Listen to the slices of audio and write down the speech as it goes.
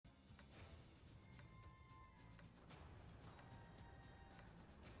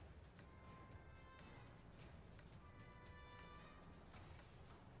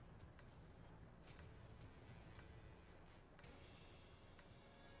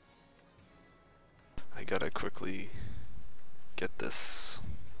I gotta quickly get this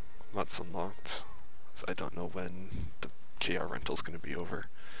mutts unlocked, because I don't know when the KR rental's gonna be over.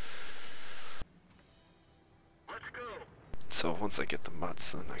 Let's go. So once I get the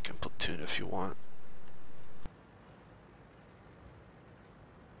mutts, then I can platoon if you want.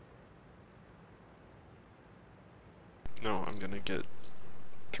 No, I'm gonna get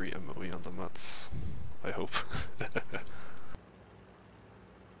 3 MOE on the mutts, I hope.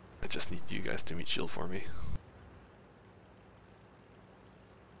 I just need you guys to meet shield for me.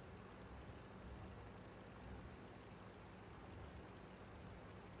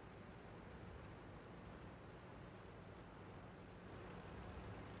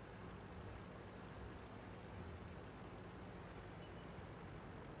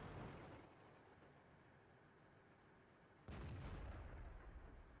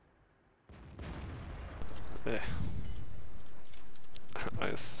 Eh.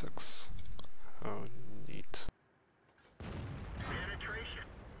 IS-6. How neat. Penetration.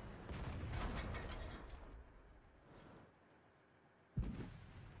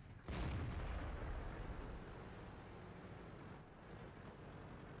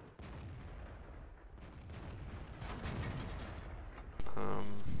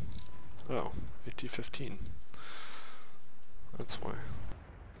 Oh, AT-15. That's why.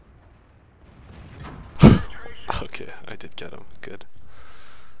 Okay, I did get him. Good.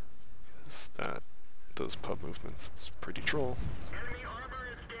 'Cause those pub movements, it's pretty troll. Enemy armor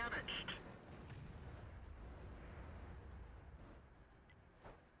is damaged.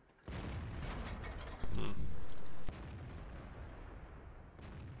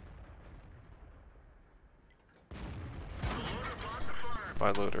 The loader blocked the farm.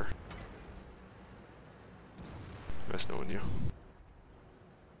 Bye, loader. Nice knowing you.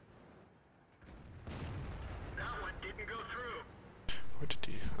 That one didn't go through. Where did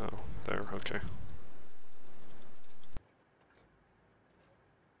he? Oh, there, okay.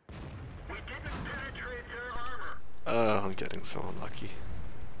 We didn't penetrate their armor. I'm getting so unlucky.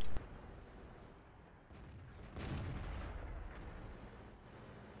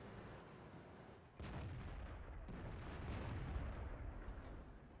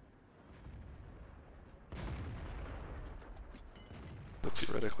 But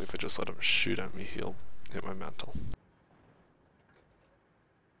theoretically, if I just let him shoot at me, he'll hit my mantle.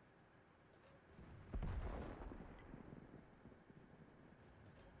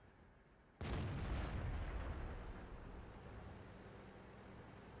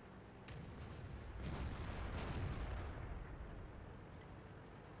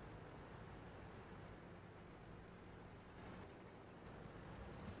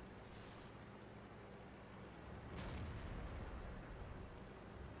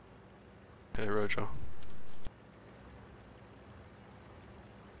 Hey, Rojo.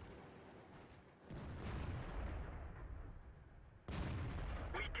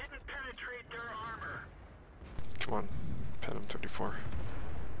 We didn't penetrate their armor. Come on, pen him 34.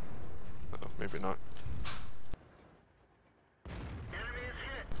 Oh, maybe not. Enemy is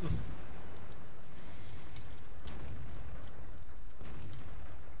hit.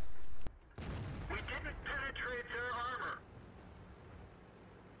 We didn't penetrate their armor.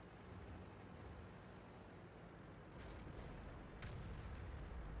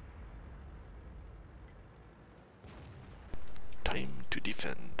 Time to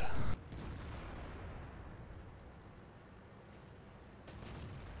defend.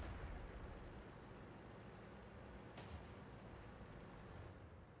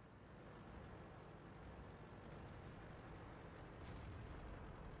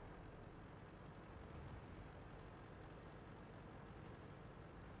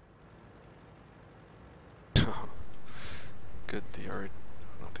 Good, the R...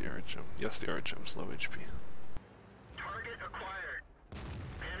 not the R gem. Yes, the R gem's low HP. Target acquired.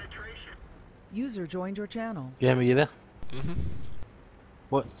 Penetration. User joined your channel. Game, are you there? Mm-hmm.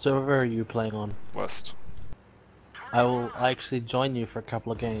 What server are you playing on? West. I will actually join you for a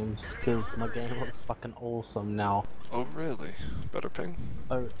couple of games, because my game looks fucking awesome now. Oh, really? Better ping?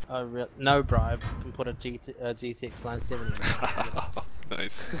 No bribe, you can put a GTX 970 in it.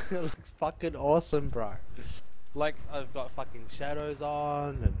 Nice. It looks fucking awesome, bro. Like, I've got fucking shadows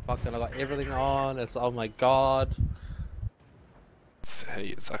on, and fucking I got everything on, it's, oh my god. Hey,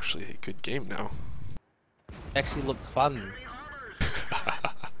 it's actually a good game now. Actually looks fun. Enemy armor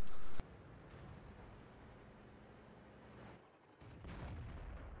is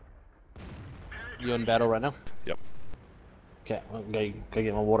You in battle right now? Yep. Okay, I'll go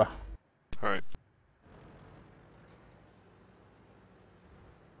get my water. Alright.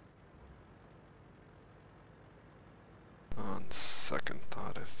 On second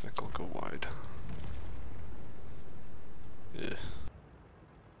thought, I think I'll go wide. Yeah.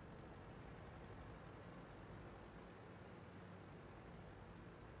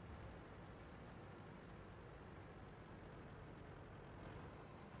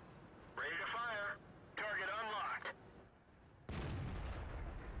 Ready to fire. Target unlocked.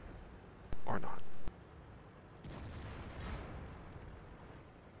 Or not.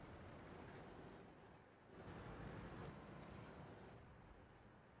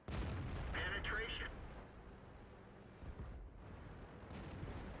 Penetration.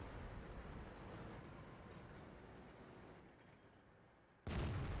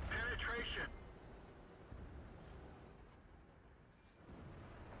 Penetration.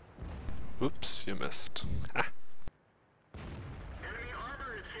 Oops, you missed. Ha. Enemy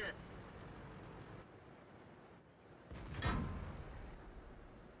armor is hit.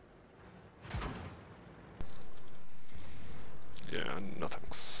 Yeah,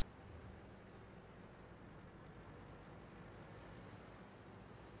 nothing's.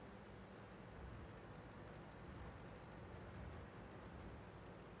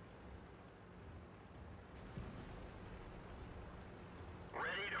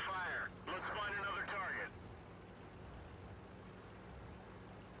 Ready to fire. Let's find another target.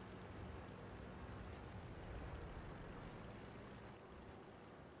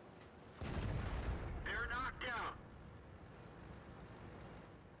 They're knocked out.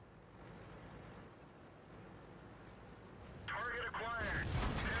 Target acquired.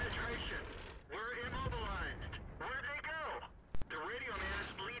 Penetration. We're immobilized. Where'd they go? The radio man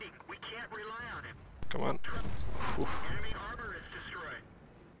is bleeding. We can't rely on him. Come on. Whew. Enemy armor is destroyed.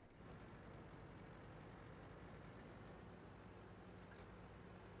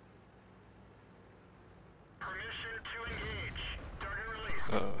 Permission to engage. Target release.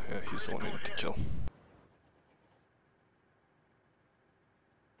 Oh, yeah, he's the one I need to kill.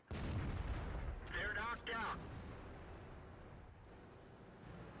 They're knocked out.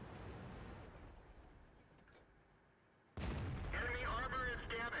 Enemy armor is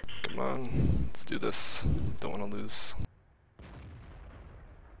damaged. Come on, let's do this. Don't want to lose.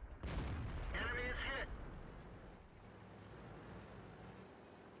 Enemy is hit.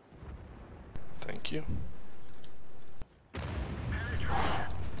 Thank you. Penetration.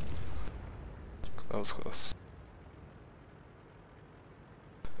 That was close.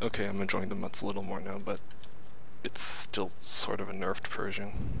 Okay, I'm enjoying the Mets a little more now, but it's still sort of a nerfed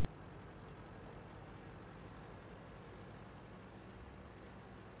Pershing.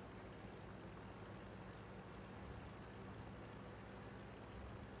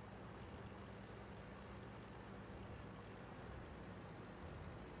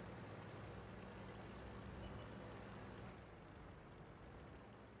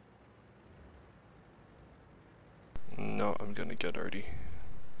 No, I'm gonna get Artie.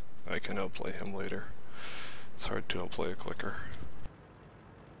 I can outplay him later. It's hard to outplay a clicker.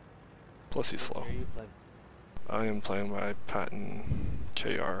 Plus he's slow. Where are you playing? I am playing my Patton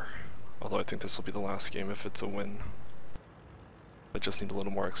KR, although I think this will be the last game if it's a win. I just need a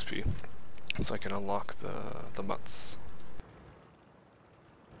little more XP, so I can unlock the mutts.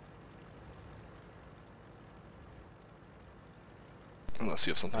 Unless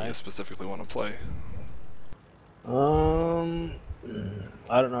you have something you Right. specifically want to play. I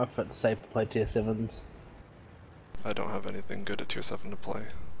don't know if it's safe to play tier 7s. I don't have anything good at tier 7 to play.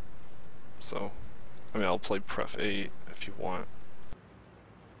 So, I mean, I'll play Pref 8 if you want.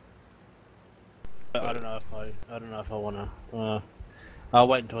 I don't know if I wanna. I'll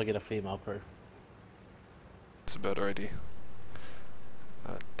wait until I get a female crew. It's a better idea.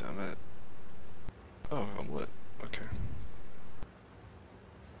 Damn it. Oh, I'm lit. Okay.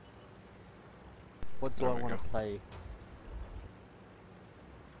 What do There I we want go. to play?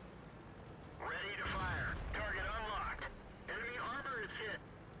 Ready to fire. Target unlocked. Enemy armor is hit.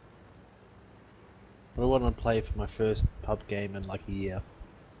 What do I want to play for my first pub game in like a year?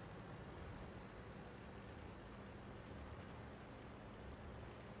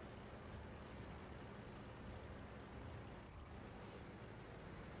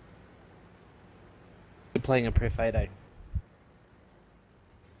 You're playing a Pref 8, eh?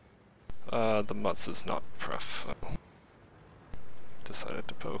 The Mutts is not Pref. Decided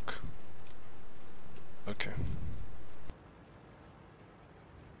to poke. Okay.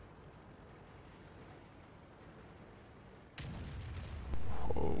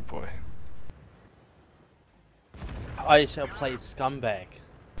 Oh boy. I shall play Scumbag.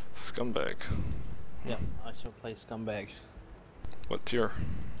 Scumbag. Yeah, I shall play Scumbag. What tier?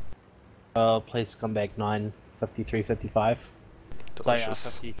 I'll play Scumbag 9, 53, 55. So yeah,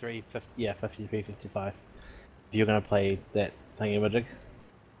 Delicious. 53, 50, yeah, 53, 55. If you're gonna play that thingy-majig.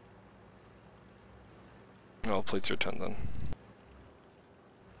 I'll play tier 10 then.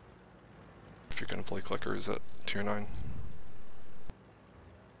 you're gonna play clickers at tier 9.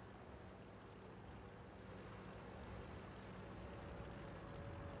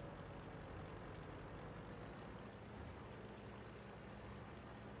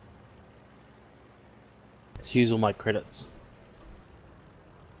 Let's use all my credits.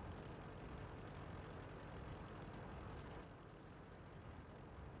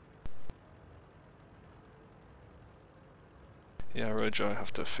 Yeah, Rojo, I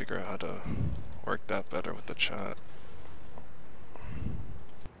have to figure out how to work that better with the chat.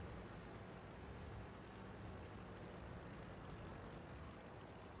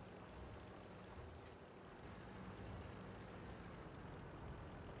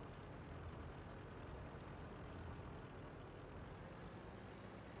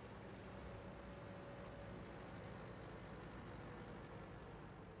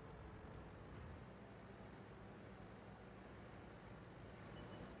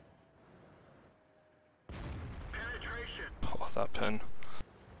 Penetration. Oh, that pen.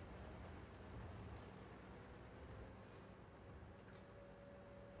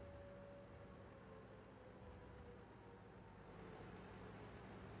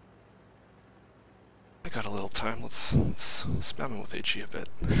 I got a little time, let's spam him with HE a bit.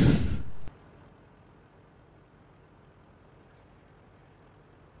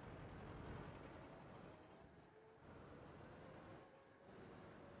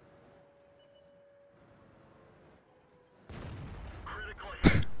 Critical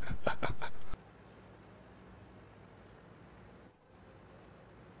hit.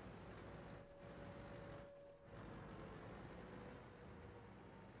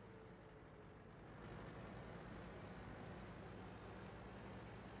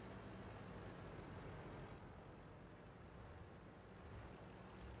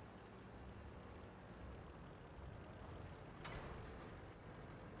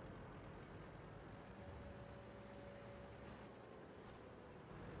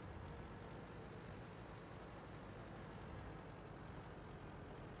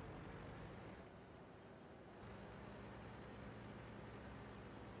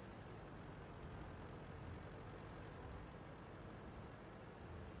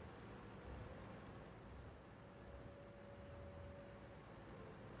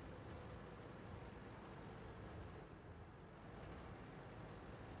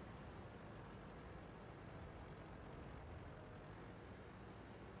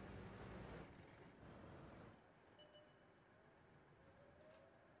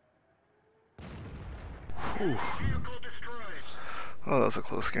 Whew. Vehicle destroyed. Oh, that was a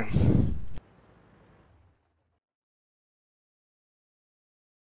close game.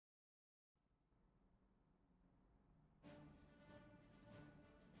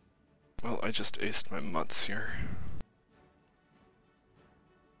 Well, I just aced my mutts here.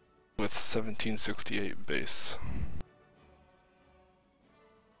 With 1768 base.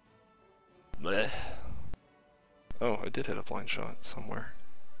 Blech. Oh, I did hit a blind shot somewhere.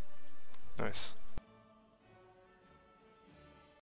 Nice.